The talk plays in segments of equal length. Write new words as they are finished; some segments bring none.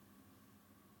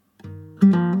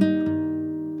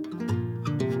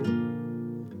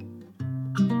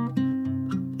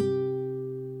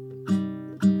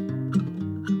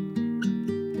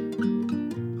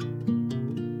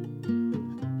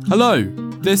Hello,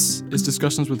 this is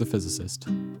Discussions with the Physicist,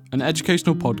 an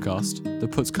educational podcast that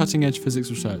puts cutting-edge physics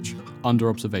research under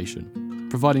observation,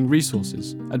 providing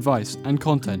resources, advice and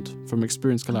content from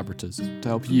experienced collaborators to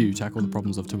help you tackle the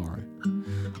problems of tomorrow.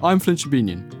 I'm Flint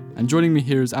Shabinian, and joining me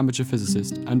here is amateur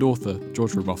physicist and author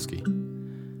George Grabowski.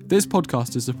 This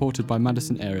podcast is supported by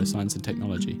Madison Area Science and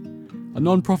Technology, a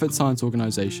non-profit science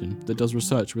organisation that does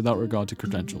research without regard to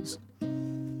credentials.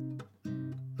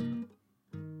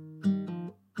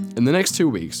 In the next 2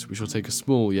 weeks, we shall take a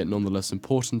small yet nonetheless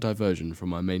important diversion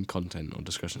from our main content on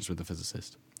Discussions with the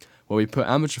Physicist, where we put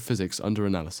amateur physics under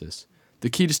analysis, the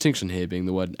key distinction here being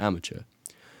the word amateur.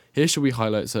 Here shall we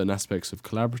highlight certain aspects of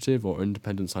collaborative or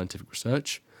independent scientific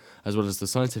research, as well as the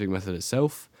scientific method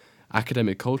itself,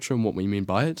 academic culture and what we mean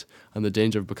by it, and the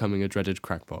danger of becoming a dreaded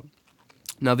crackpot.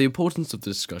 Now, the importance of the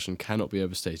discussion cannot be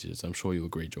overstated, as I'm sure you'll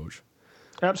agree, George.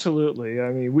 Absolutely. I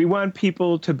mean, we want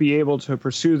people to be able to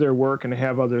pursue their work and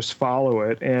have others follow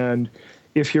it. And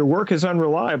if your work is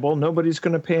unreliable, nobody's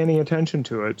going to pay any attention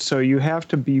to it. So you have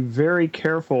to be very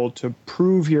careful to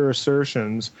prove your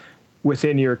assertions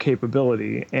within your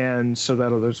capability, and so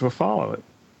that others will follow it.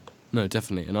 No,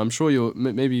 definitely. And I'm sure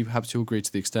perhaps you'll agree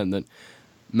to the extent that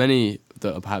many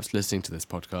that are perhaps listening to this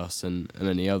podcast and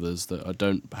many others that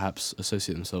don't perhaps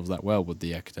associate themselves that well with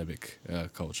the academic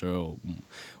culture or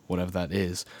whatever that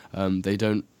is,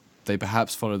 they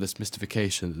perhaps follow this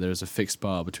mystification that there is a fixed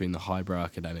bar between the highbrow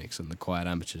academics and the quiet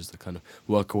amateurs that kind of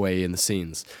work away in the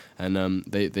scenes. And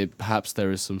they perhaps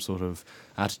there is some sort of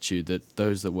attitude that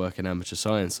those that work in amateur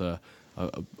science are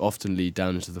often lead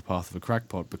down into the path of a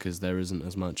crackpot because there isn't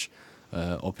as much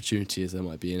opportunity as there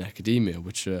might be in academia,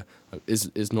 which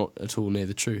is not at all near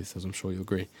the truth, as I'm sure you'll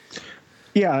agree.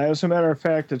 Yeah, as a matter of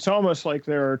fact, it's almost like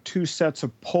there are two sets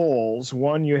of poles.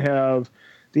 One, you have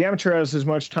the amateur has as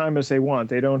much time as they want.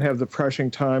 They don't have the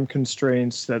pressing time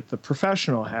constraints that the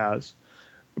professional has.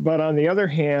 But on the other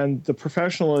hand, the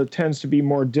professional tends to be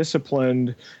more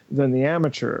disciplined than the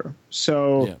amateur.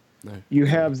 So yeah. No, you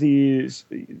have these,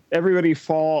 every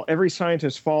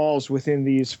scientist falls within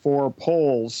these four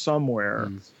poles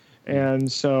somewhere.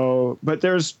 And so, but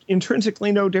there's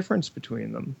intrinsically no difference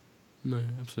between them. No,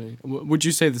 absolutely. Would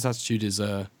you say this attitude is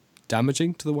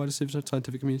damaging to the wider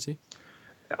scientific community?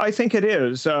 I think it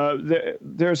is.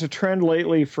 There's a trend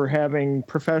lately for having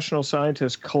professional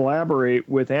scientists collaborate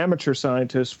with amateur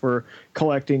scientists for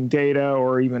collecting data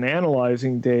or even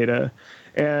analyzing data.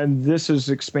 And this is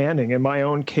expanding. In my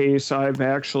own case, I've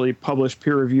actually published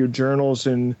peer-reviewed journals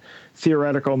in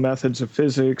theoretical methods of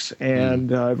physics,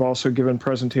 and I've also given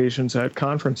presentations at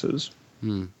conferences.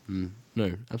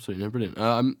 No, absolutely, no,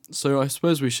 brilliant. So I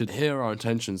suppose we should hear our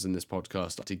intentions in this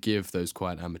podcast to give those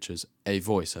quiet amateurs a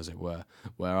voice, as it were,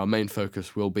 where our main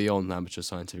focus will be on amateur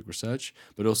scientific research,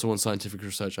 but also on scientific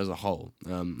research as a whole.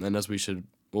 And as we should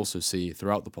also see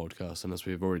throughout the podcast, and as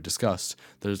we've already discussed,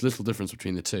 there's little difference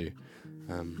between the two,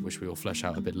 which we will flesh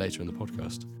out a bit later in the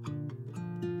podcast.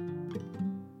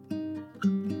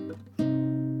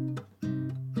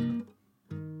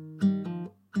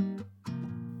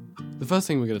 The first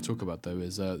thing we're going to talk about, though,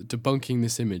 is debunking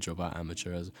this image of our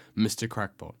amateur as Mr.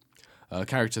 Crackpot, a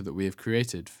character that we have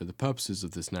created for the purposes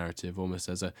of this narrative almost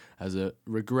as a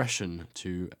regression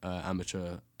to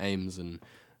amateur aims and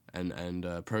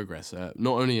progress,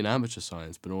 not only in amateur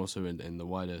science, but also in the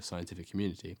wider scientific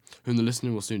community, whom the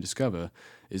listener will soon discover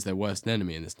is their worst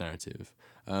enemy in this narrative.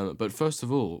 But first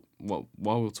of all, while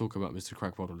we'll talk about Mr.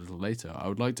 Crackpot a little later, I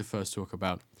would like to first talk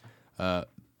about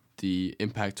the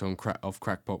impact of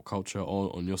crackpot culture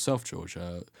on yourself, George.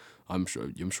 I'm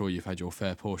sure you've had your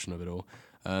fair portion of it all.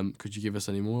 Could you give us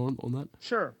any more on that?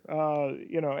 Sure.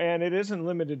 And it isn't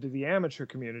limited to the amateur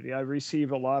community. I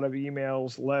receive a lot of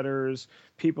emails, letters.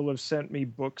 People have sent me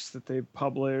books that they've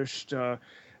published. There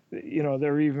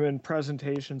have even been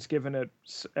presentations given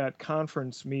at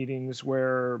conference meetings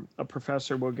where a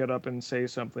professor will get up and say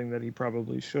something that he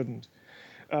probably shouldn't.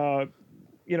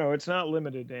 It's not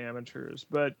limited to amateurs,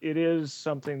 but it is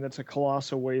something that's a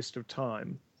colossal waste of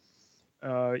time.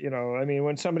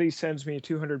 When somebody sends me a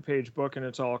 200-page book and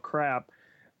it's all crap,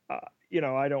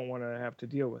 I don't want to have to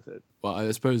deal with it. Well,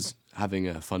 I suppose having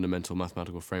a fundamental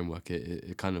mathematical framework,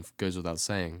 it kind of goes without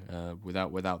saying.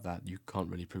 Without that, you can't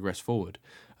really progress forward.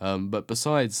 But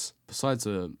besides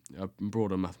a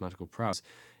broader mathematical prowess,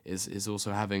 is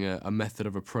also having a method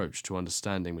of approach to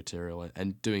understanding material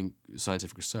and doing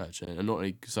scientific research, and not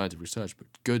only scientific research, but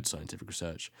good scientific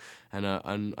research.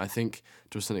 And I think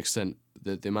to a certain extent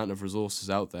that the amount of resources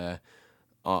out there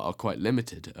are quite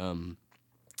limited.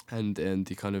 and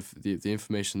the kind of the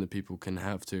information that people can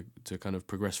have to kind of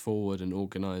progress forward and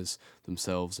organize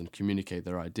themselves and communicate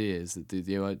their ideas, that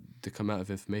the amount of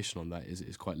information on that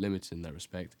is quite limited in that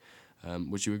respect.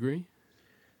 Would you agree?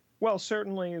 Well,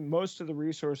 certainly most of the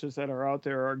resources that are out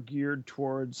there are geared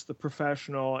towards the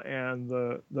professional and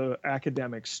the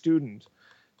academic student.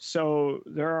 So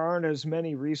there aren't as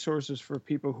many resources for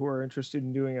people who are interested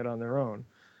in doing it on their own.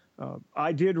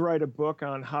 I did write a book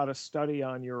on how to study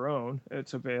on your own.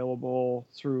 It's available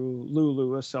through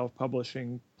Lulu, a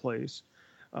self-publishing place.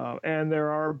 And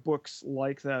there are books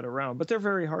like that around, but they're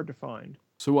very hard to find.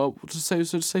 So, to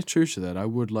say true to that, I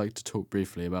would like to talk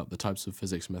briefly about the types of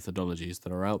physics methodologies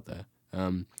that are out there.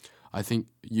 I think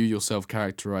you yourself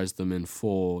characterized them in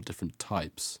 4 different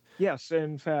types. Yes,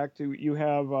 in fact, you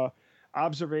have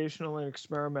observational and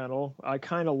experimental. I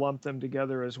kind of lump them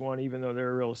together as one, even though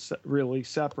they're really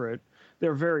separate.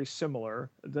 They're very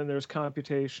similar. Then there's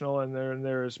computational, and then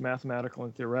there's mathematical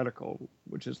and theoretical,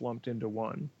 which is lumped into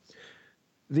one.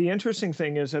 The interesting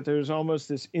thing is that there's almost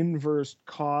this inverse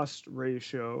cost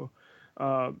ratio.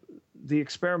 Uh, the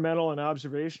experimental and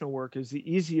observational work is the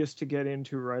easiest to get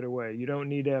into right away. You don't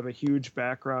need to have a huge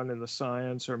background in the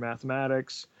science or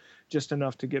mathematics, just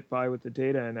enough to get by with the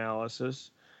data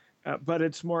analysis. But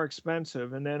it's more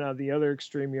expensive. And then on the other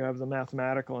extreme, you have the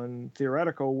mathematical and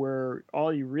theoretical, where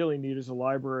all you really need is a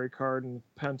library card and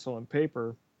pencil and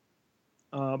paper.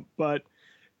 But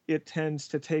it tends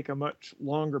to take a much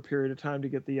longer period of time to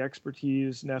get the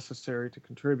expertise necessary to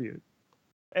contribute.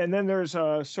 And then there's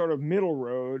a sort of middle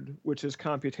road, which is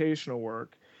computational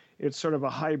work. It's sort of a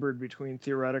hybrid between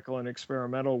theoretical and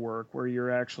experimental work, where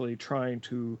you're actually trying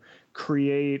to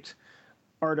create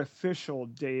artificial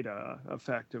data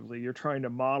effectively. You're trying to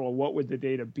model what would the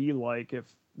data be like if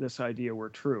this idea were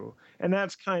true. And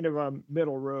that's kind of a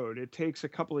middle road. It takes a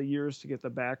couple of years to get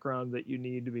the background that you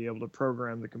need to be able to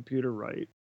program the computer right.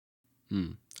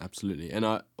 Absolutely.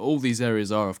 And all these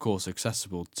areas are, of course,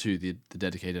 accessible to the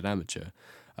dedicated amateur.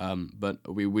 But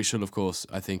we should, of course,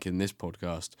 I think in this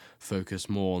podcast, focus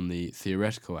more on the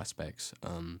theoretical aspects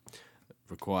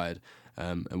required,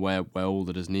 and where all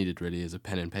that is needed really is a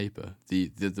pen and paper.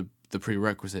 The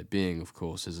prerequisite being, of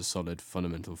course, is a solid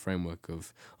fundamental framework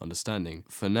of understanding.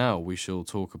 For now, we shall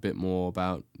talk a bit more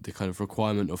about the kind of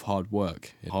requirement of hard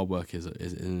work. Hard work is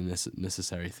a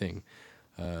necessary thing.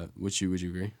 Would you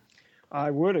agree? I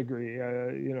would agree.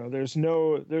 There's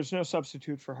no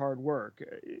substitute for hard work.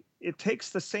 It takes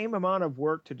the same amount of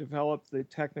work to develop the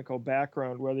technical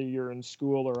background, whether you're in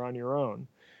school or on your own.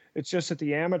 It's just that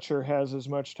the amateur has as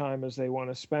much time as they want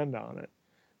to spend on it.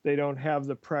 They don't have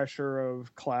the pressure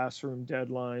of classroom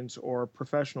deadlines or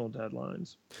professional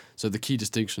deadlines. So the key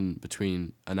distinction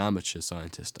between an amateur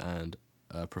scientist and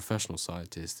a professional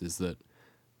scientist is that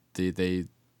the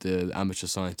amateur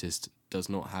scientist does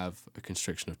not have a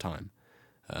constriction of time.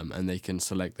 And they can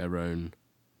select their own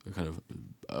kind of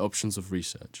options of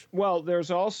research. Well,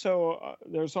 there's also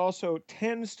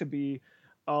tends to be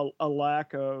a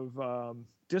lack of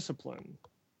discipline.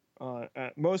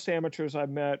 Most amateurs I've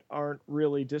met aren't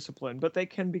really disciplined, but they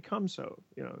can become so.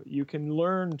 You can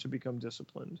learn to become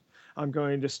disciplined. I'm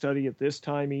going to study at this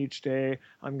time each day.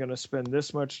 I'm going to spend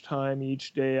this much time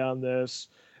each day on this,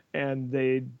 and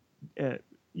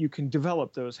you can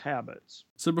develop those habits.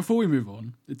 So before we move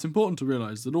on, it's important to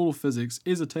realise that all of physics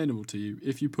is attainable to you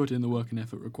if you put in the work and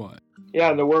effort required.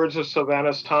 Yeah, in the words of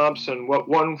Sylvanus Thompson, what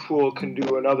one fool can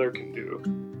do, another can do.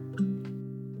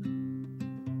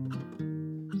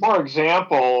 For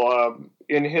example,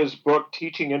 in his book,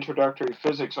 Teaching Introductory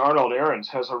Physics, Arnold Ahrens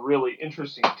has a really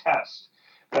interesting test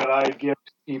that I give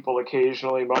to people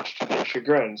occasionally, much to their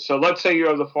chagrin. So let's say you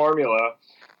have the formula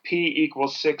P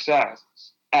equals 6S,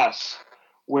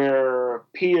 where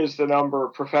P is the number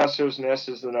of professors and S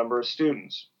is the number of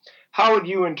students. How would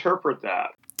you interpret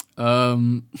that?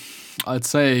 I'd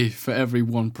say for every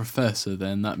one professor,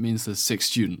 then that means there's 6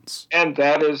 students. And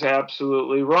that is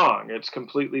absolutely wrong. It's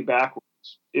completely backwards.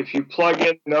 If you plug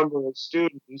in the number of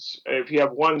students, if you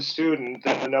have 1 student,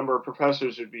 then the number of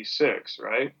professors would be 6,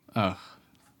 right? Oh.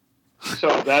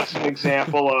 So that's an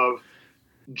example of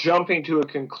jumping to a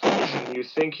conclusion. You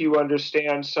think you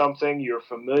understand something, you're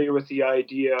familiar with the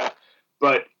idea,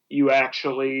 but you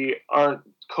actually aren't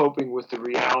coping with the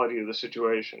reality of the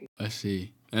situation. I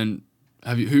see. And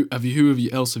who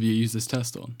else have you used this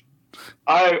test on?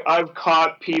 I've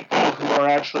caught people who are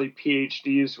actually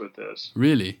PhDs with this.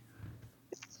 Really?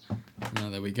 Well,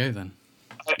 there we go then.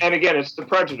 And again, it's the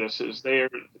prejudices.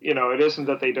 It isn't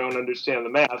that they don't understand the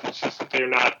math, it's just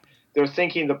that they're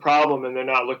thinking the problem and they're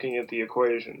not looking at the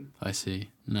equation. I see.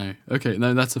 No. Okay,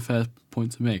 no, that's a fair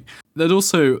point to make. There's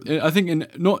also, I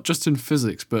think, not just in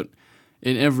physics, but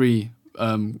in every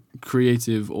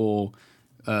creative or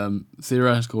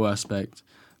theoretical aspect,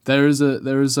 there's a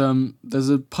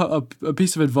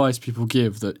piece of advice people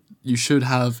give that you should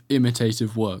have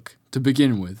imitative work to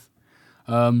begin with,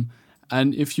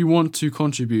 and if you want to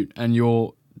contribute and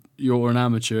you're an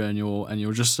amateur and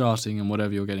you're just starting in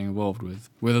whatever you're getting involved with,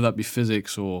 whether that be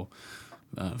physics or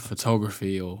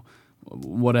photography or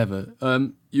whatever,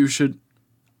 you should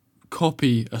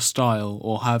copy a style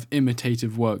or have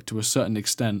imitative work to a certain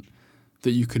extent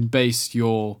that you can base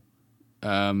your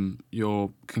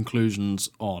conclusions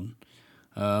on.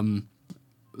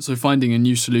 So finding a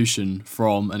new solution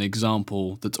from an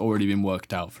example that's already been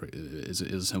worked out is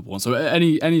a simple one. So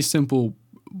any simple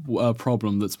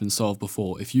problem that's been solved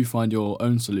before, if you find your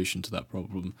own solution to that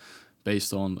problem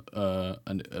based on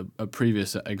a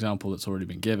previous example that's already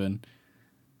been given,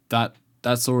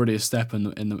 that's already a step in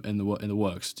the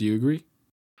works. Do you agree?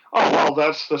 Oh, well,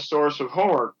 that's the source of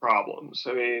homework problems.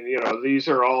 I mean, these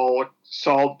are all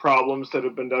solved problems that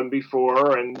have been done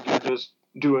before, and you're just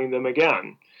doing them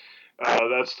again.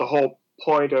 That's the whole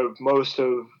point of most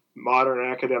of modern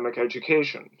academic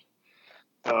education.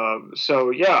 You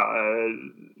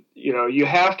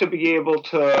have to be able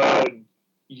to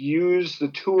use the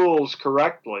tools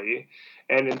correctly.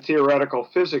 And in theoretical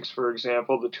physics, for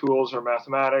example, the tools are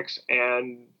mathematics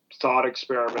and thought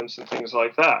experiments and things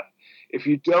like that. If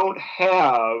you don't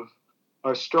have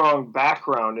a strong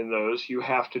background in those, you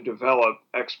have to develop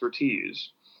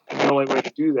expertise. And the only way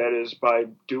to do that is by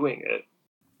doing it.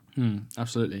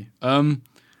 Absolutely. And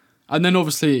then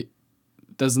obviously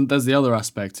there's the other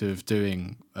aspect of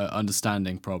doing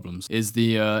understanding problems is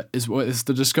the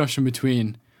discussion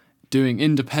between doing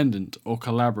independent or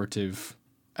collaborative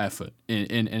effort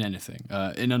in anything,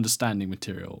 in understanding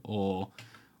material or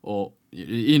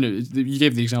you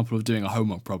gave the example of doing a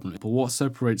homework problem. But what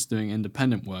separates doing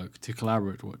independent work to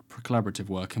collaborative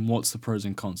work, and what's the pros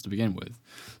and cons to begin with?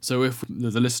 So if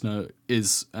the listener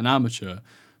is an amateur,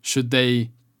 should they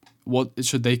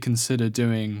consider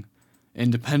doing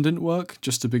independent work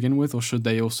just to begin with, or should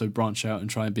they also branch out and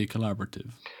try and be collaborative?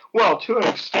 Well, to an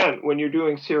extent, when you're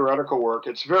doing theoretical work,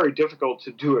 it's very difficult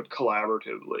to do it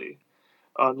collaboratively.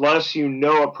 Unless you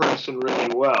know a person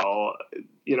really well.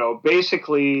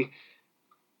 Basically,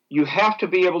 you have to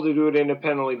be able to do it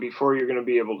independently before you're going to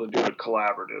be able to do it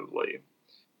collaboratively.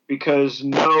 Because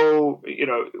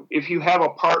if you have a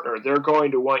partner, they're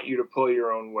going to want you to pull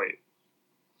your own weight.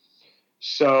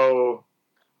 So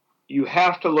you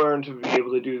have to learn to be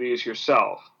able to do these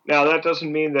yourself. Now, that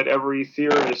doesn't mean that every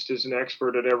theorist is an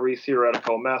expert at every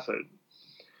theoretical method,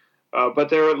 but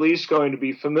they're at least going to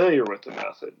be familiar with the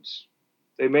methods.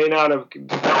 They may not have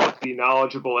developed the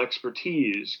knowledgeable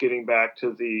expertise, getting back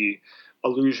to the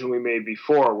allusion we made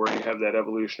before, where you have that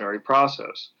evolutionary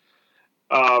process.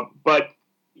 But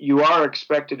you are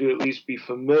expected to at least be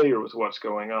familiar with what's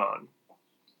going on.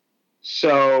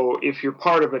 So if you're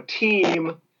part of a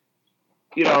team,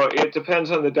 it depends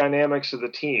on the dynamics of the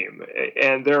team.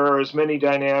 And there are as many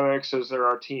dynamics as there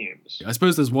are teams. I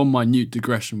suppose there's one minute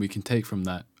digression we can take from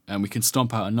that, and we can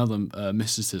stomp out another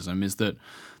mysticism, is that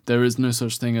there is no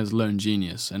such thing as lone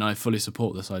genius, and I fully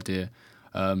support this idea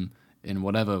in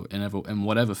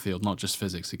whatever field, not just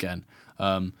physics. Again,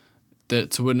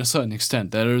 that to a certain extent,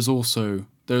 there is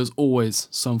always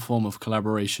some form of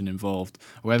collaboration involved,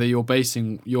 whether you're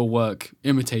basing your work,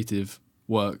 imitative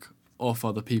work, off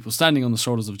other people, standing on the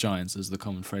shoulders of giants, as the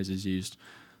common phrase is used.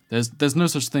 There's no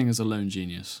such thing as a lone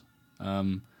genius.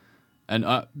 And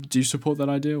do you support that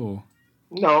idea, or?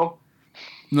 No.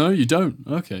 No, you don't.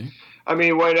 Okay. I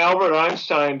mean, when Albert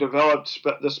Einstein developed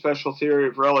the special theory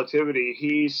of relativity,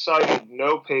 he cited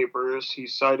no papers, he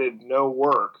cited no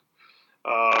work.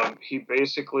 He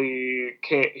basically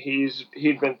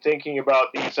he'd been thinking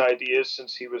about these ideas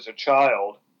since he was a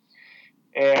child,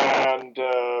 and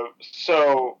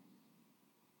so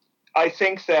I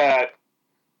think that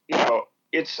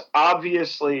it's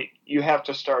obviously you have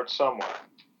to start somewhere.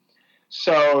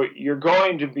 So you're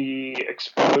going to be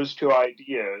exposed to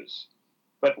ideas,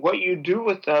 but what you do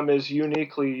with them is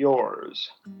uniquely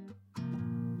yours.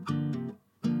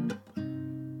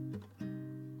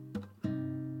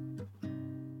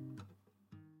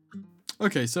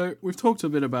 Okay, so we've talked a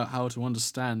bit about how to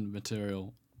understand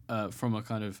material from a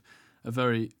kind of a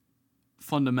very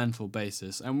fundamental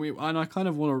basis, and I kind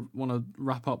of want to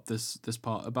wrap up this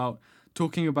part about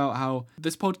talking about how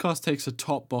this podcast takes a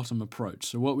top-bottom approach.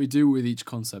 So what we do with each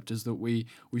concept is that we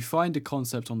find a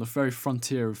concept on the very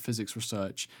frontier of physics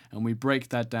research, and we break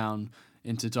that down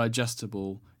into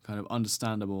digestible, kind of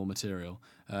understandable material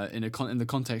in the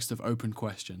context of open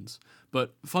questions.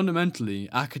 But fundamentally,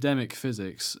 academic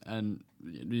physics and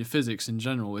physics in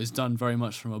general is done very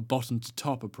much from a bottom to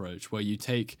top approach, where you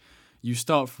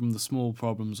start from the small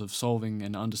problems of solving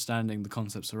and understanding the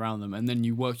concepts around them, and then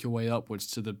you work your way upwards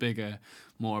to the bigger,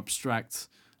 more abstract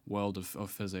world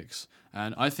of physics.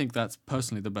 And I think that's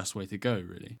personally the best way to go,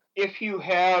 really. If you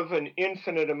have an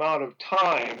infinite amount of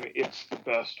time, it's the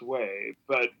best way.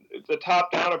 But the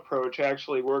top-down approach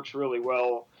actually works really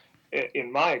well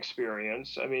in my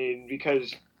experience. I mean,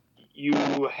 because you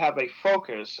have a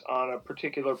focus on a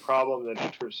particular problem that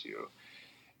interests you.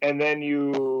 And then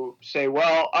you say,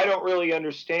 well, I don't really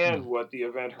understand what the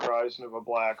event horizon of a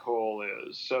black hole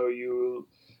is. So you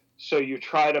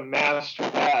try to master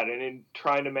that, and in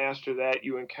trying to master that,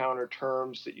 you encounter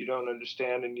terms that you don't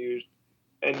understand, and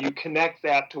you connect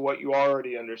that to what you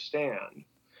already understand,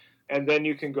 and then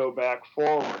you can go back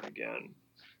forward again.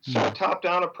 So a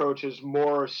top-down approach is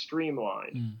more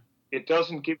streamlined. It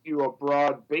doesn't give you a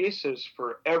broad basis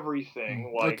for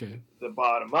everything like the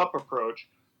bottom-up approach,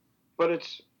 but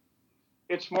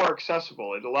it's more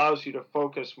accessible. It allows you to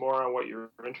focus more on what you're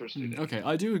interested in. Okay,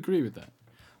 I do agree with that.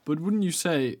 But wouldn't you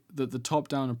say that the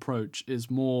top-down approach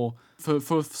is more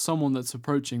for someone that's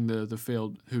approaching the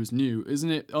field who's new?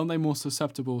 Aren't they more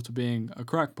susceptible to being a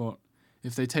crackpot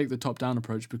if they take the top-down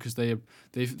approach, because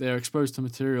they're exposed to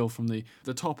material from the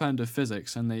top end of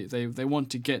physics, and they want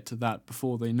to get to that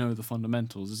before they know the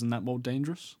fundamentals? Isn't that more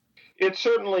dangerous? It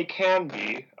certainly can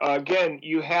be. Again,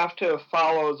 you have to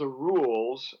follow the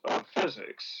rules of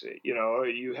physics.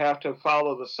 You have to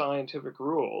follow the scientific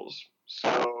rules.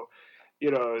 So,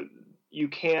 you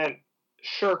can't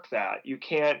shirk that. You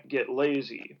can't get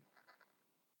lazy.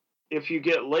 If you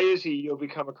get lazy, you'll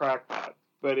become a crackpot.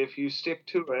 But if you stick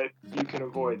to it, you can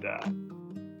avoid that.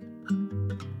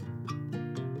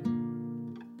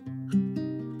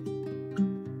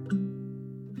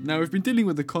 Now, we've been dealing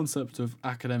with the concept of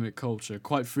academic culture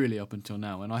quite freely up until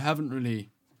now, and I haven't really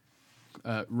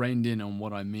reined in on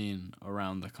what I mean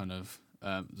around the kind of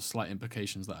the slight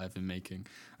implications that I've been making.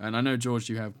 And I know, George,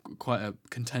 you have quite a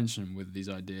contention with these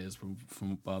ideas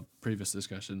from our previous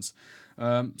discussions.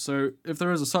 So if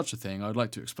there is such a thing, I'd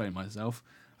like to explain myself.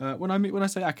 When I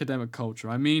say academic culture,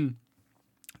 I mean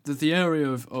that the area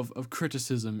of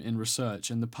criticism in research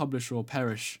and the publish or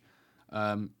perish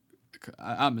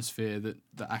atmosphere that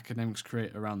academics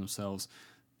create around themselves,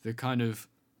 they kind of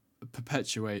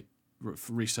perpetuate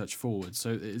research forward.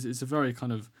 So it's a very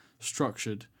kind of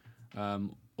structured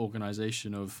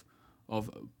organization of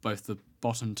both the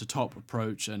bottom to top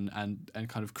approach and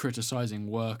kind of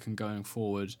criticizing work and going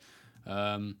forward,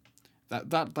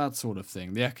 that sort of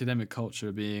thing. The academic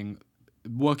culture being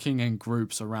working in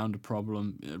groups around a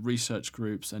problem, research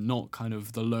groups, and not kind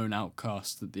of the lone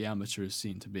outcast that the amateur is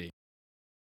seen to be.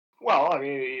 Well, I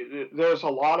mean, there's a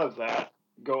lot of that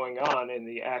going on in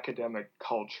the academic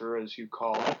culture, as you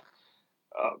call it.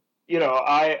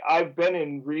 I've been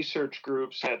in research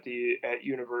groups at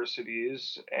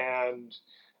universities, and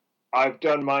I've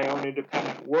done my own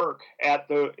independent work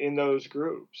in those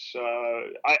groups.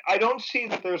 I don't see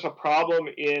that there's a problem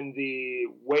in the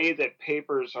way that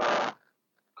papers are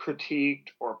critiqued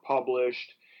or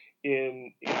published.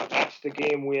 That's the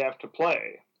game we have to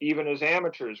play. Even as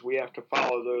amateurs, we have to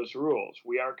follow those rules.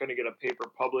 We aren't going to get a paper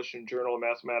published in Journal of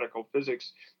Mathematical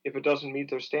Physics if it doesn't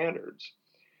meet their standards.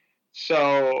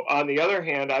 So, on the other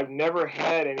hand, I've never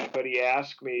had anybody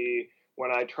ask me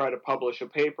when I try to publish a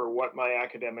paper what my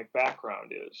academic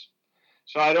background is.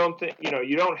 So I don't think,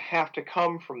 you don't have to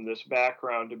come from this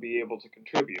background to be able to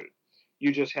contribute.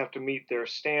 You just have to meet their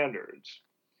standards.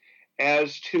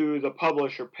 As to the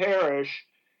publish or perish,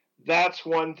 that's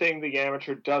one thing the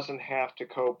amateur doesn't have to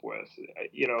cope with.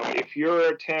 If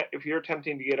you're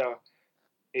attempting to get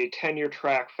a tenure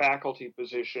track faculty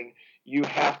position, you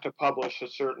have to publish a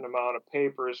certain amount of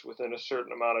papers within a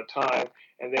certain amount of time,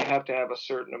 and they have to have a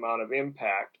certain amount of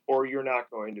impact, or you're not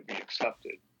going to be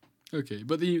accepted. Okay,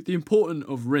 but the importance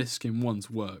of risk in one's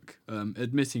work,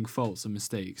 admitting faults and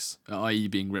mistakes, i.e.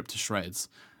 being ripped to shreds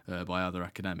by other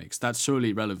academics, that's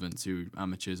surely relevant to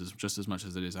amateurs just as much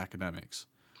as it is academics.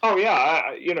 Oh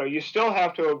yeah, you still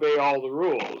have to obey all the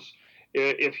rules.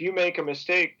 If you make a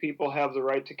mistake, people have the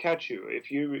right to catch you.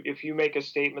 If you make a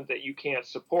statement that you can't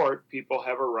support, people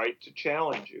have a right to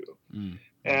challenge you.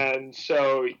 And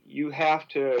so you have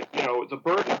to, the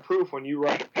burden of proof when you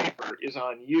write a paper is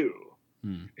on you.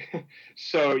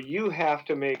 So you have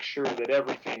to make sure that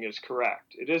everything is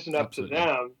correct. It isn't up to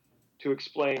them to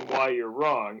explain why you're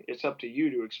wrong. It's up to you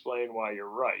to explain why you're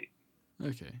right.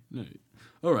 Okay, no,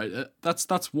 all right.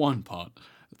 That's one part.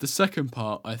 The second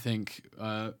part, I think,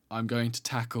 I'm going to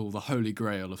tackle the holy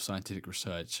grail of scientific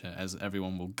research, as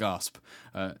everyone will gasp.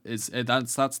 That's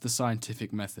the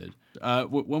scientific method.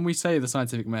 When we say the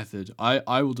scientific method,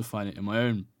 I will define it in my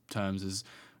own terms as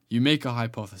you make a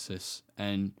hypothesis,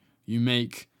 and you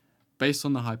make, based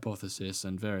on the hypothesis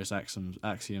and various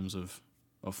axioms of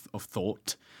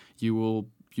thought, you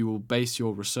will base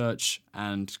your research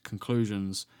and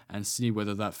conclusions and see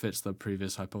whether that fits the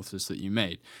previous hypothesis that you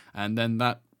made, and then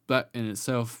that in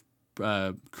itself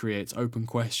creates open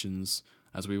questions,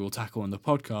 as we will tackle in the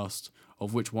podcast,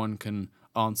 of which one can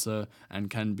answer and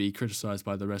can be criticized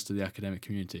by the rest of the academic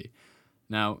community.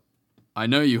 Now, I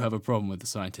know you have a problem with the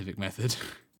scientific method.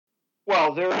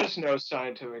 Well, there is no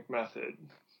scientific method.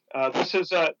 This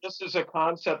is a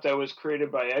concept that was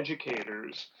created by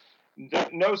educators.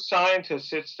 No scientist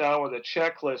sits down with a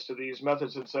checklist of these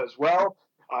methods and says, "Well,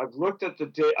 I've looked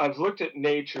at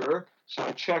nature, so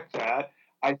I check that.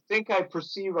 I think I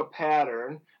perceive a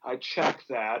pattern. I check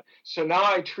that. So now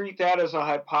I treat that as a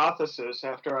hypothesis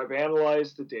after I've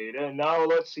analyzed the data. And now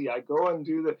let's see, I go and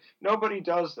do the." Nobody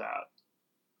does that.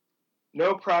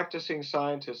 No practicing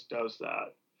scientist does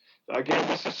that. Again,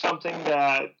 this is something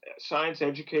that science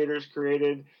educators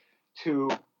created to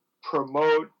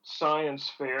promote science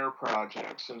fair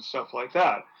projects and stuff like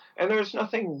that. And there's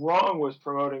nothing wrong with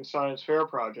promoting science fair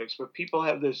projects, but people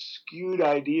have this skewed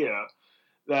idea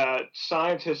that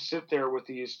scientists sit there with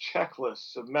these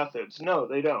checklists of methods. No,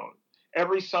 they don't.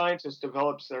 Every scientist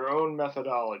develops their own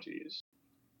methodologies.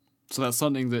 So that's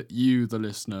something that you, the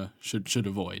listener, should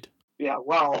avoid. Yeah,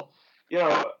 well,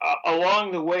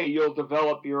 along the way, you'll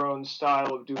develop your own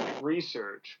style of doing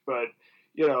research, but,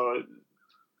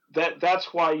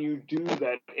 that's why you do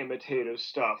that imitative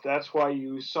stuff. That's why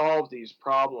you solve these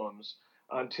problems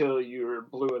until you're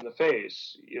blue in the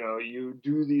face. You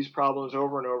do these problems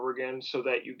over and over again so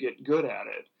that you get good at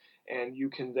it, and you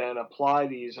can then apply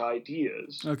these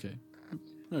ideas. Okay.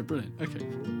 Oh, brilliant. Okay.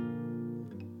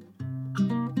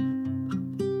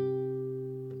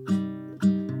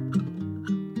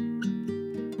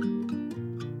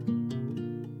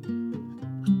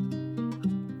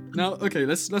 Now, okay,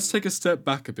 let's take a step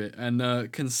back a bit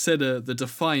and consider the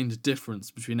defined difference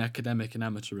between academic and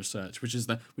amateur research, which is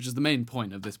the main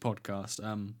point of this podcast.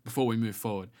 Before we move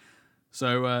forward,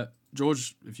 so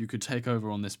George, if you could take over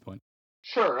on this point.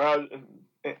 Sure.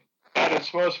 At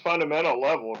its most fundamental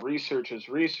level, research is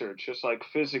research, just like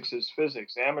physics is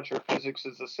physics. Amateur physics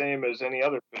is the same as any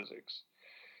other physics.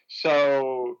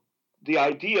 So the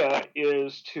idea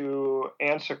is to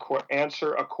answer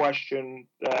a question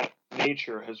that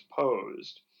nature has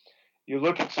posed. You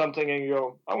look at something and you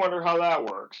go, "I wonder how that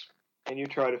works," and you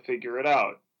try to figure it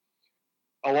out.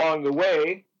 Along the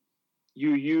way,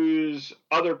 you use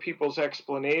other people's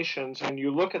explanations and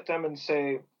you look at them and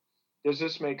say, "Does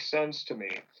this make sense to me?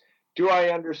 Do I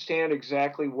understand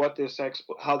exactly what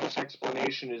how this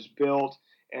explanation is built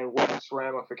and what its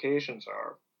ramifications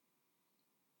are?"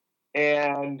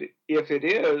 And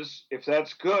if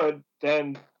that's good,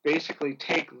 then basically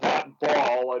take that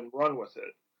ball and run with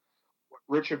it. What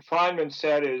Richard Feynman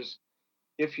said is,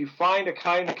 if you find a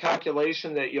kind of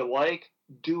calculation that you like,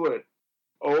 do it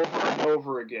over and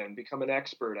over again. Become an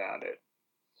expert at it.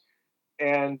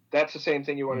 And that's the same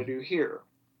thing you want to do here.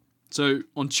 So,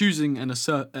 on choosing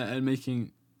and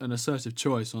making an assertive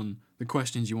choice on the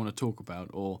questions you want to talk about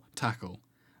or tackle,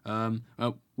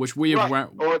 which we have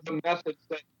or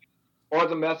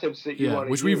the methods that you want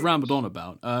to which use. We've rambled on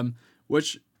about.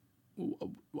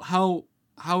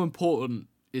 How important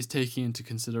is taking into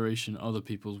consideration other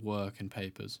people's work and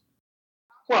papers?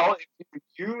 Well, if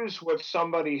you use what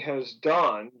somebody has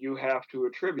done, you have to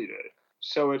attribute it.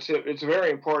 So it's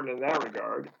very important in that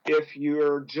regard. If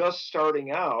you're just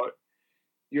starting out,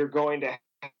 you're going to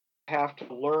have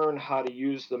to learn how to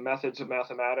use the methods of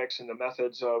mathematics and the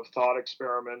methods of thought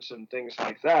experiments and things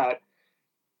like that.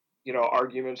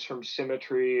 Arguments from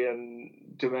symmetry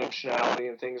and dimensionality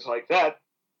and things like that.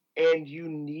 And you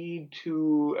need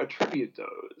to attribute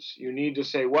those. You need to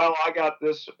say, well, I got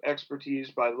this expertise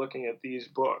by looking at these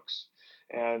books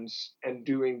and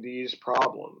doing these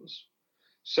problems.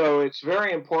 So it's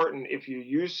very important, if you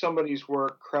use somebody's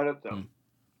work, credit them.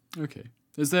 Okay.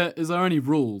 Is there any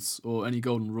rules or any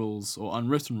golden rules or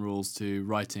unwritten rules to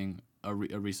writing a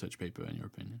research paper, in your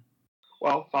opinion?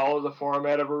 Well, follow the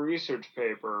format of a research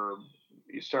paper.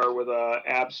 You start with an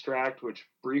abstract, which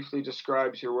briefly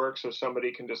describes your work so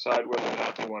somebody can decide whether or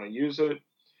not they want to use it.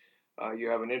 You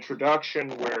have an introduction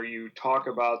where you talk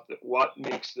about what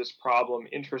makes this problem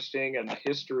interesting and the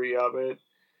history of it.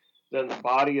 Then the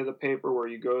body of the paper, where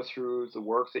you go through the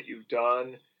work that you've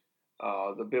done.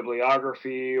 the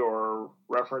bibliography or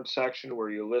reference section where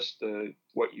you list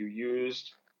what you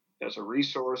used as a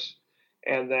resource,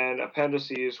 and then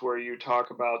appendices where you talk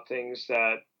about things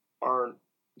aren't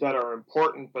that are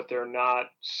important, but they're not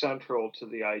central to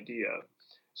the idea.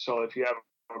 So if you have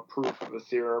a proof of a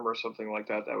theorem or something like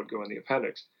that, that would go in the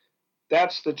appendix.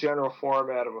 That's the general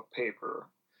format of a paper.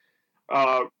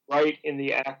 Write in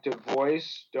the active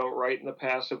voice. Don't write in the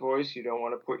passive voice. You don't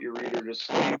want to put your reader to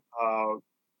sleep.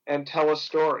 And tell a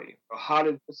story. How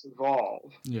did this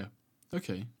evolve? Yeah.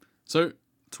 Okay. So,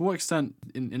 to what extent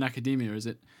in academia is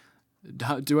it?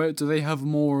 Do they have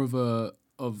more of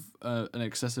an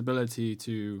accessibility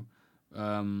to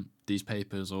these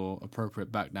papers or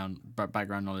appropriate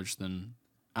background knowledge than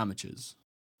amateurs?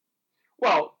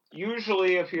 Well,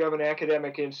 usually if you have an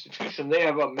academic institution, they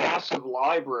have a massive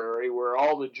library where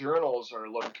all the journals are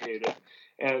located.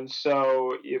 And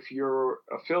so if you're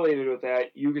affiliated with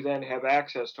that, you then have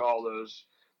access to all those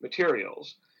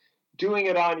materials. Doing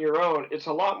it on your own, it's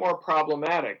a lot more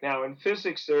problematic. Now, in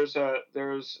physics, there's a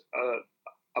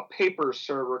paper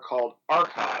server called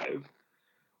Archive,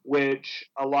 which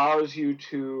allows you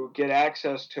to get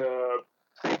access to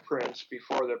preprints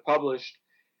before they're published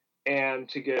and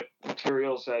to get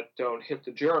materials that don't hit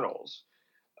the journals.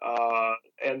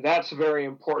 And that's very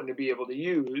important to be able to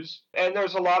use. And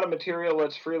there's a lot of material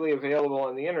that's freely available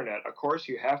on the internet. Of course,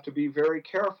 you have to be very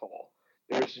careful.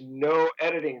 There's no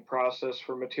editing process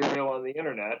for material on the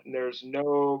internet, and there's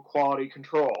no quality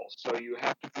control. So you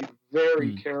have to be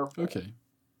very careful. Okay.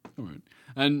 All right.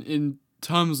 And in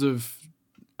terms of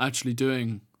actually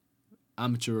doing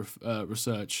amateur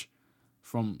research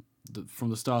from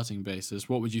the starting basis,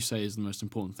 what would you say is the most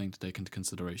important thing to take into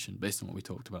consideration based on what we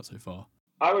talked about so far?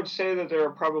 I would say that there are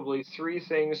probably three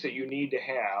things that you need to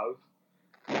have.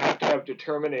 You have to have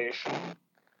determination,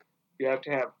 you have to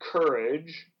have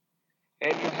courage,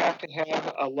 and you have to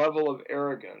have a level of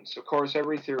arrogance. Of course,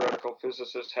 every theoretical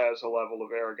physicist has a level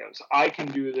of arrogance. I can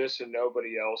do this and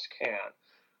nobody else can.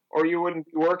 Or you wouldn't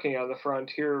be working on the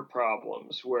frontier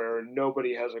problems where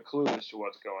nobody has a clue as to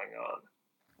what's going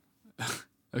on.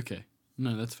 Okay.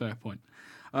 No, that's a fair point.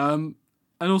 And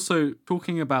also,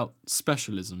 talking about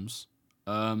specialisms,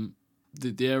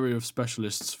 the area of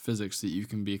specialist physics that you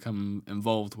can become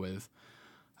involved with,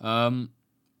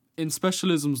 in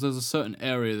specialisms, there's a certain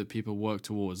area that people work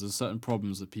towards. There's certain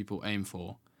problems that people aim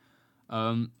for.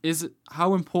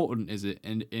 How important is it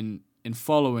in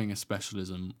following a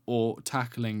specialism or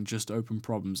tackling just open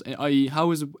problems? I.e.,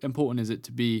 how important is it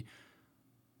to be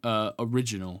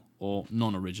original or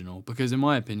non-original? Because in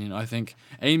my opinion, I think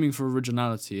aiming for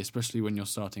originality, especially when you're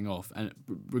starting off, and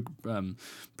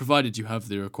provided you have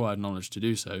the required knowledge to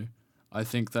do so, I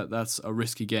think that's a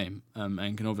risky game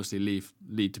and can obviously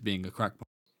lead to being a crackpot.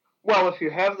 Well, if you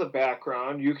have the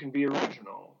background, you can be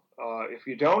original. If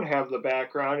you don't have the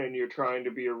background and you're trying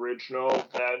to be original,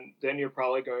 then you're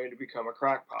probably going to become a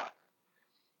crackpot.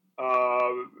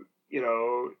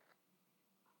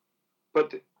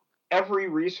 But every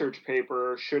research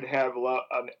paper should have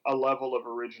a level of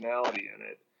originality in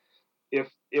it.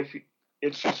 If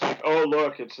it's just like, oh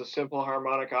look, it's a simple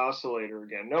harmonic oscillator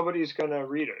again, nobody's going to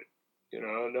read it.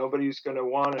 Nobody's going to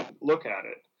want to look at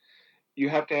it. You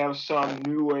have to have some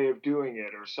new way of doing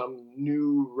it or some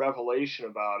new revelation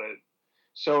about it.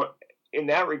 So in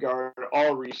that regard,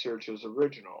 all research is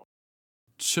original.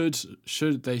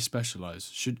 Should they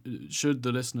specialize? Should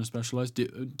the listener specialize? Do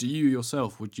you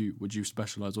yourself would you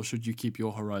specialize, or should you keep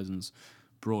your horizons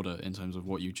broader in terms of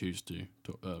what you choose to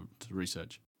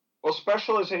research? Well,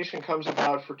 specialization comes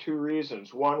about for two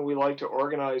reasons. One, we like to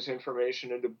organize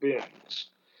information into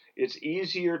bins. It's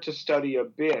easier to study a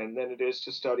bin than it is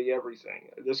to study everything.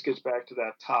 This gets back to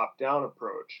that top-down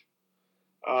approach.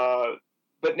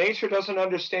 But nature doesn't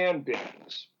understand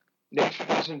bins. Nature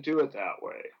doesn't do it that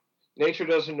way. Nature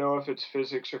doesn't know if it's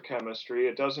physics or chemistry.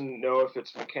 It doesn't know if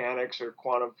it's mechanics or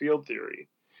quantum field theory.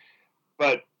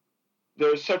 But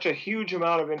there's such a huge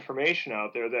amount of information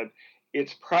out there that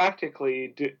it's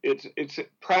practically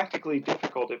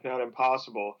difficult, if not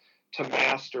impossible, to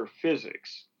master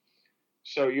physics.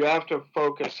 So you have to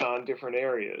focus on different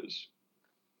areas.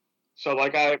 So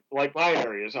like my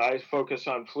areas, I focus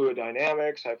on fluid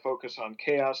dynamics, I focus on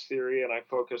chaos theory, and I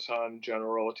focus on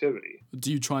general relativity.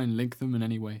 Do you try and link them in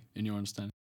any way in your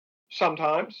understanding?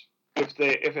 Sometimes, if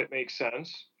it makes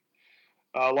sense.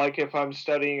 Like if I'm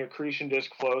studying accretion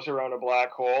disk flows around a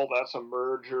black hole, that's a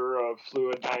merger of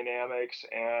fluid dynamics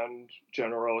and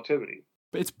general relativity.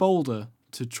 But it's bolder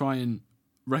to try and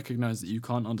recognize that you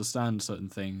can't understand certain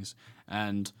things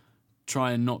and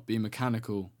try and not be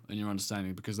mechanical in your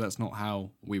understanding, because that's not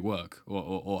how we work,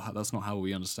 or that's not how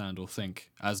we understand or think,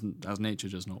 as nature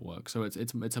does not work. So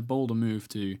it's a bolder move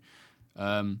to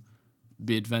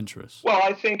be adventurous. Well,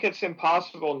 I think it's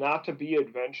impossible not to be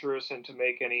adventurous and to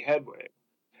make any headway.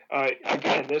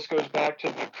 Again, this goes back to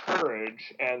the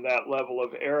courage and that level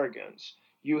of arrogance.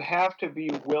 You have to be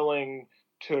willing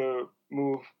to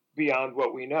move beyond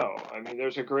what we know. I mean,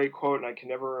 there's a great quote, and I can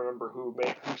never remember who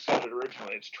said it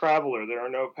originally. It's "Traveler, there are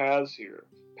no paths here.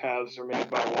 Paths are made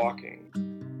by walking."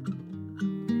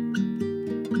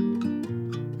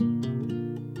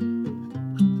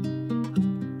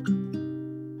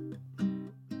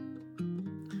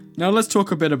 Now let's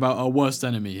talk a bit about our worst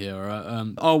enemy here,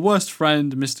 our worst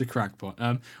friend, Mr.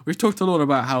 Crackpot. We've talked a lot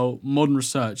about how modern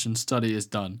research and study is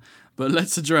done, but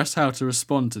let's address how to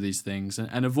respond to these things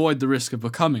and avoid the risk of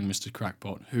becoming Mr.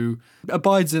 Crackpot, who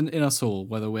abides in us all,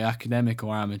 whether we're academic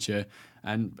or amateur,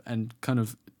 and kind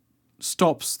of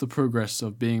stops the progress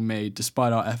of being made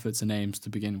despite our efforts and aims to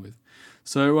begin with.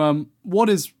 So what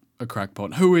is a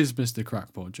crackpot? Who is Mr.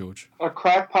 Crackpot, George? A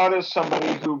crackpot is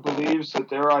somebody who believes that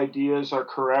their ideas are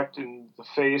correct in the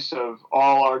face of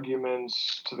all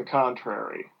arguments to the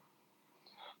contrary.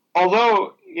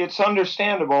 Although it's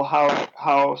understandable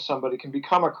how somebody can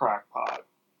become a crackpot.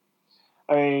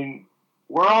 I mean,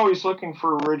 we're always looking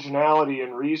for originality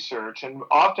in research, and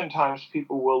oftentimes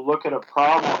people will look at a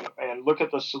problem and look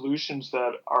at the solutions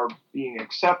that are being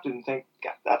accepted and think,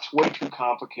 God, that's way too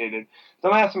complicated. The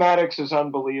mathematics is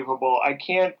unbelievable. I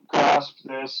can't grasp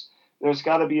this. There's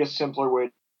got to be a simpler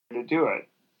way to do it.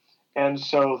 And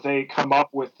so they come up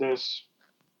with this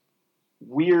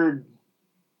weird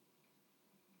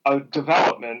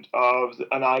development of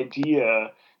an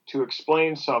idea to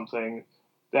explain something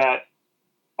that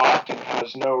often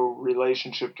has no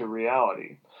relationship to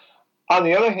reality. On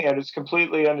the other hand, it's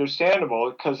completely understandable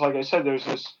because, like I said,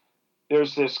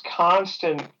 there's this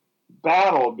constant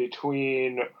battle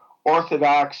between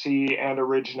orthodoxy and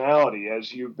originality,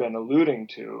 as you've been alluding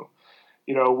to.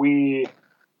 You know,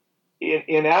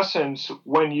 in essence,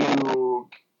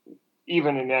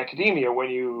 even in academia, when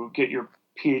you get your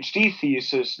PhD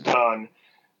thesis done,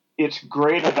 it's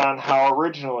graded on how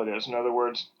original it is. In other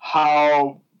words,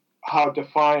 how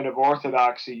defiant of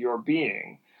orthodoxy you're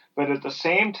being. But at the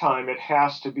same time, it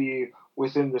has to be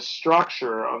within the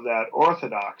structure of that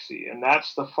orthodoxy. And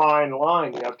that's the fine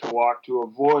line you have to walk to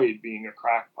avoid being a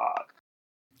crackpot.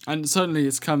 And certainly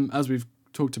it's come, as we've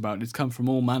talked about, it's come from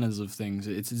all manners of things.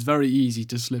 It's very easy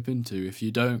to slip into if you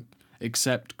don't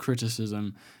accept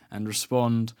criticism and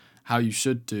respond how you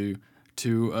should do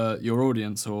to your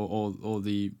audience or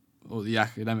the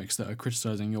academics that are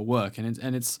criticizing your work, and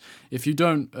it's if you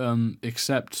don't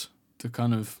accept the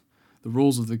kind of the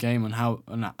rules of the game and how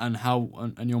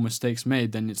your mistakes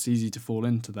made, then it's easy to fall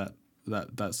into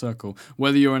that circle,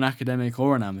 whether you're an academic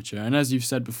or an amateur. And as you've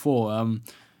said before,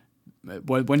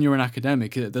 when you're an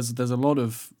academic, there's a lot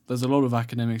of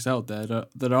academics out there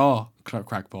that are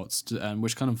crackpots, and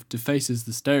which kind of defaces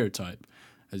the stereotype,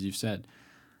 as you've said.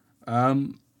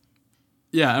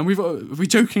 Yeah, and we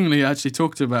jokingly actually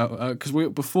talked about because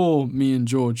before me and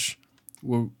George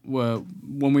were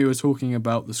when we were talking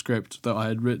about the script that I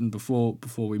had written before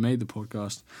we made the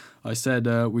podcast, I said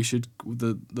we should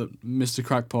the Mr.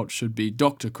 Crackpot should be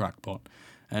Dr. Crackpot,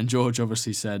 and George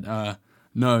obviously said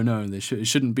no, it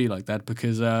shouldn't be like that,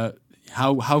 because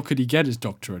how could he get his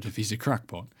doctorate if he's a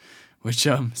crackpot? Which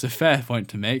is a fair point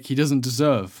to make. He doesn't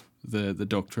deserve the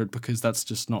doctorate because that's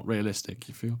just not realistic.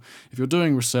 If you're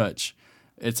doing research,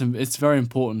 it's very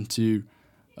important to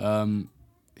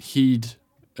heed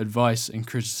advice and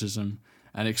criticism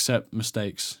and accept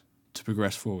mistakes to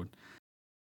progress forward.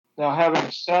 Now,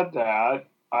 having said that,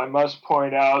 I must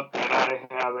point out that I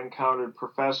have encountered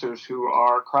professors who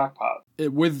are crackpots.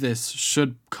 With this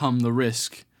should come the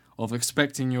risk of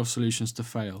expecting your solutions to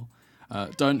fail.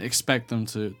 Don't expect them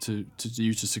to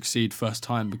you to succeed first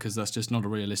time, because that's just not a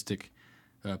realistic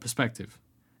perspective.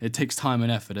 It takes time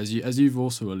and effort, as you've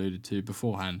also alluded to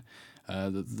beforehand.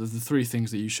 The three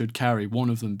things that you should carry, one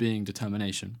of them being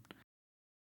determination.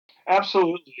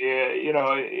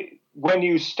 Absolutely. When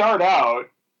you start out,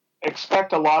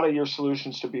 expect a lot of your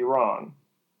solutions to be wrong.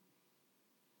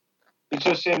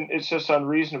 It's just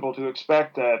unreasonable to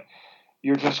expect that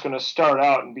you're just going to start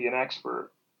out and be an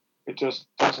expert. It just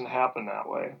doesn't happen that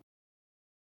way.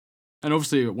 And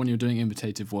obviously, when you're doing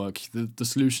imitative work, the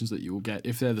solutions that you will get,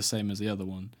 if they're the same as the other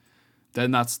one, then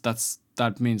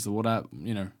that means that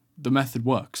the method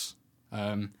works,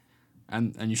 and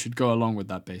you should go along with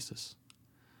that basis.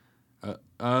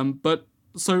 But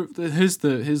so here's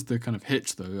the kind of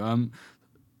hitch though.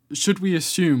 should we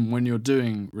assume when you're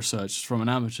doing research from an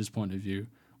amateur's point of view,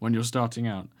 when you're starting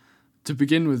out, to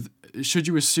begin with, should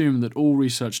you assume that all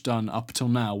research done up till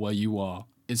now where you are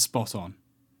is spot on?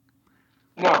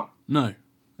 No. No.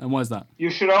 And why is that? You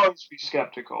should always be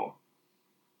skeptical.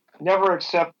 Never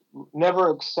accept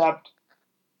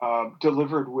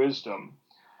delivered wisdom.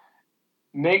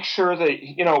 Make sure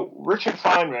that, Richard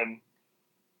Feynman,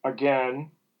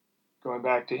 again, going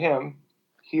back to him,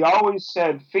 he always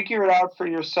said, figure it out for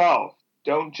yourself.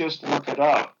 Don't just look it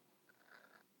up.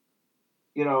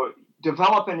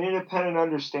 Develop an independent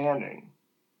understanding.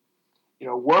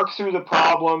 Work through the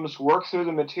problems, work through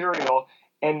the material,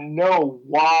 and know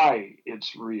why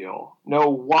it's real. Know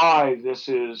why this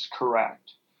is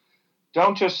correct.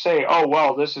 Don't just say, oh,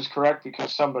 well, this is correct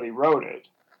because somebody wrote it.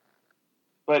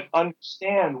 But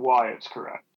understand why it's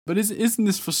correct. But isn't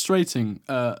this frustrating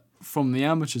from the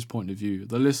amateur's point of view,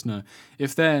 the listener,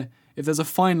 if there's a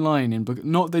fine line in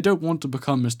they don't want to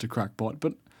become Mr. Crackpot,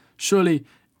 but surely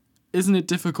isn't it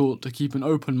difficult to keep an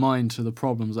open mind to the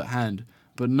problems at hand,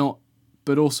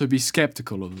 but also be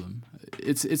skeptical of them?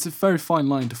 It's a very fine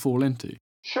line to fall into.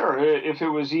 Sure, if it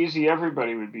was easy,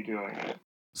 everybody would be doing it.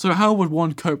 So how would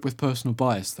one cope with personal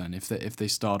bias then, if they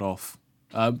start off?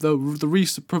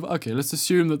 Okay, let's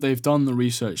assume that they've done the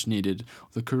research needed,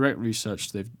 the correct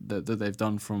research that they've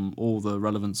done from all the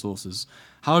relevant sources.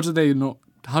 How do they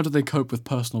cope with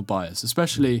personal bias?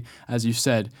 Especially, as you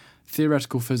said,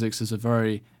 theoretical physics is a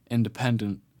very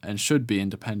independent and should be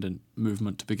independent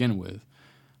movement to begin with.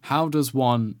 How does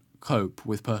one cope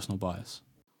with personal bias?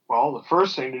 Well, the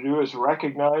first thing to do is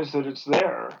recognize that it's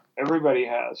there. Everybody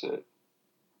has it.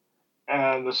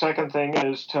 And the second thing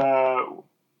is to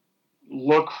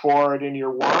look for it in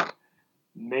your work.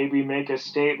 Maybe make a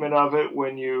statement of it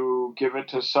when you give it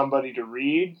to somebody to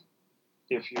read,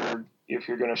 if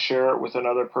you're going to share it with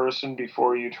another person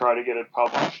before you try to get it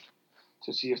published,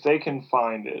 to see if they can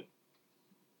find it.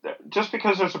 Just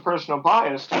because there's a personal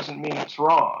bias doesn't mean it's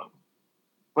wrong,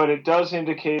 but it does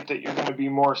indicate that you're going to be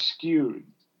more skewed.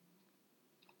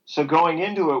 So going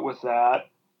into it with that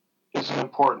is an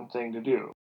important thing to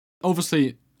do.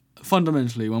 Obviously,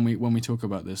 fundamentally, when we talk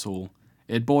about this all,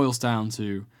 it boils down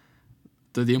to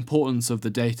the importance of the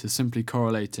data simply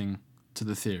correlating to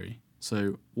the theory.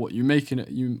 So when you make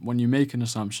an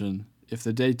assumption, if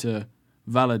the data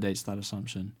validates that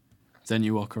assumption, then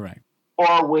you are correct.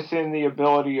 Or within the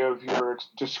ability of your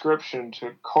description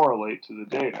to correlate to the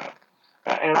data.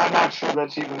 And I'm not sure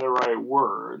that's even the right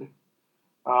word.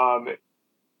 But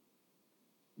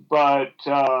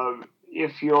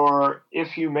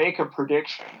if you make a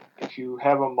prediction, if you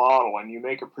have a model and you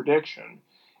make a prediction,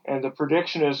 and the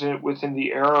prediction is within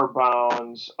the error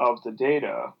bounds of the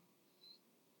data,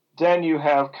 then you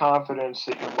have confidence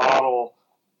that your model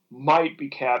might be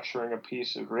capturing a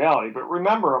piece of reality. But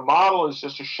remember, a model is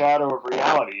just a shadow of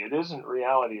reality. It isn't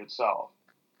reality itself.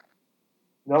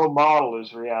 No model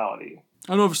is reality.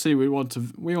 And obviously, we want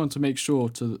to make sure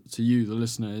to you, the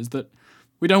listener, is that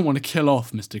we don't want to kill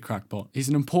off Mr. Crackpot. He's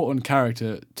an important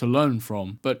character to learn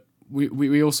from, but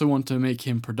we also want to make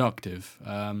him productive.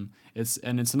 It's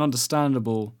an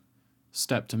understandable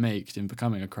step to make in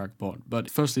becoming a crackpot. But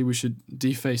firstly, we should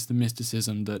deface the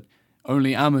mysticism that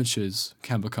only amateurs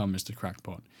can become Mr.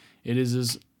 Crackpot. It is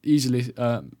as easily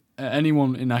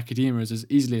anyone in academia is as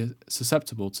easily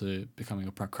susceptible to becoming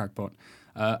a crackpot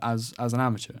as an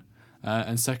amateur.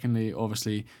 And secondly,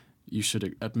 obviously, you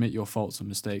should admit your faults and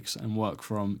mistakes and work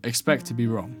from expect to be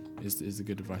wrong is the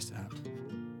good advice to have.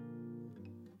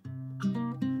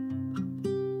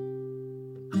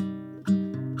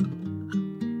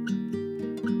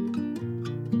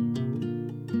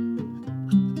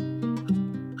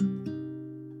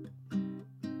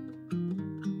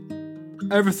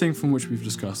 Everything from which we've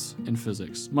discussed in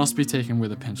physics must be taken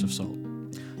with a pinch of salt,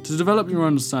 to develop your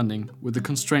understanding with the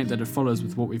constraint that it follows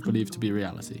with what we've believed to be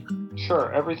reality.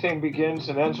 Sure, everything begins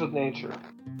and ends with nature.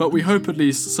 But we hope at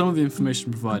least some of the information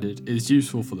provided is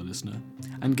useful for the listener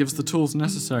and gives the tools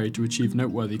necessary to achieve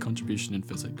noteworthy contribution in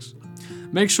physics.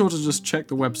 Make sure to just check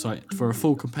the website for a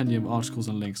full compendium of articles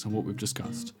and links on what we've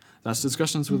discussed. That's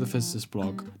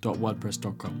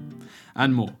discussionswiththephysicistblog.wordpress.com,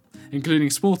 and more, including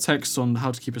small texts on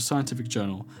how to keep a scientific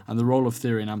journal and the role of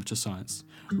theory in amateur science,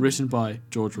 written by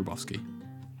George Rubowski.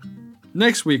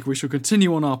 Next week, we shall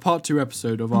continue on our Part 2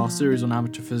 episode of our series on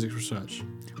amateur physics research,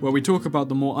 where we talk about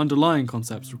the more underlying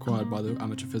concepts required by the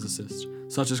amateur physicist,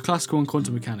 such as classical and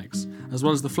quantum mechanics, as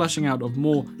well as the fleshing out of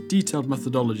more detailed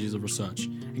methodologies of research,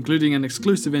 including an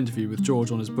exclusive interview with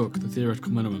George on his book, The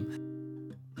Theoretical Minimum.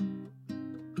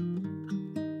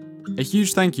 A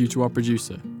huge thank you to our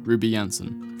producer, Ruby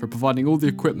Janssen, for providing all the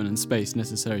equipment and space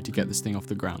necessary to get this thing off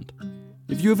the ground.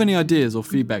 If you have any ideas or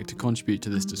feedback to contribute to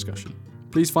this discussion,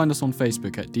 please find us on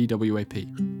Facebook at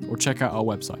DWAP or check out our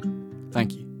website.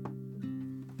 Thank you.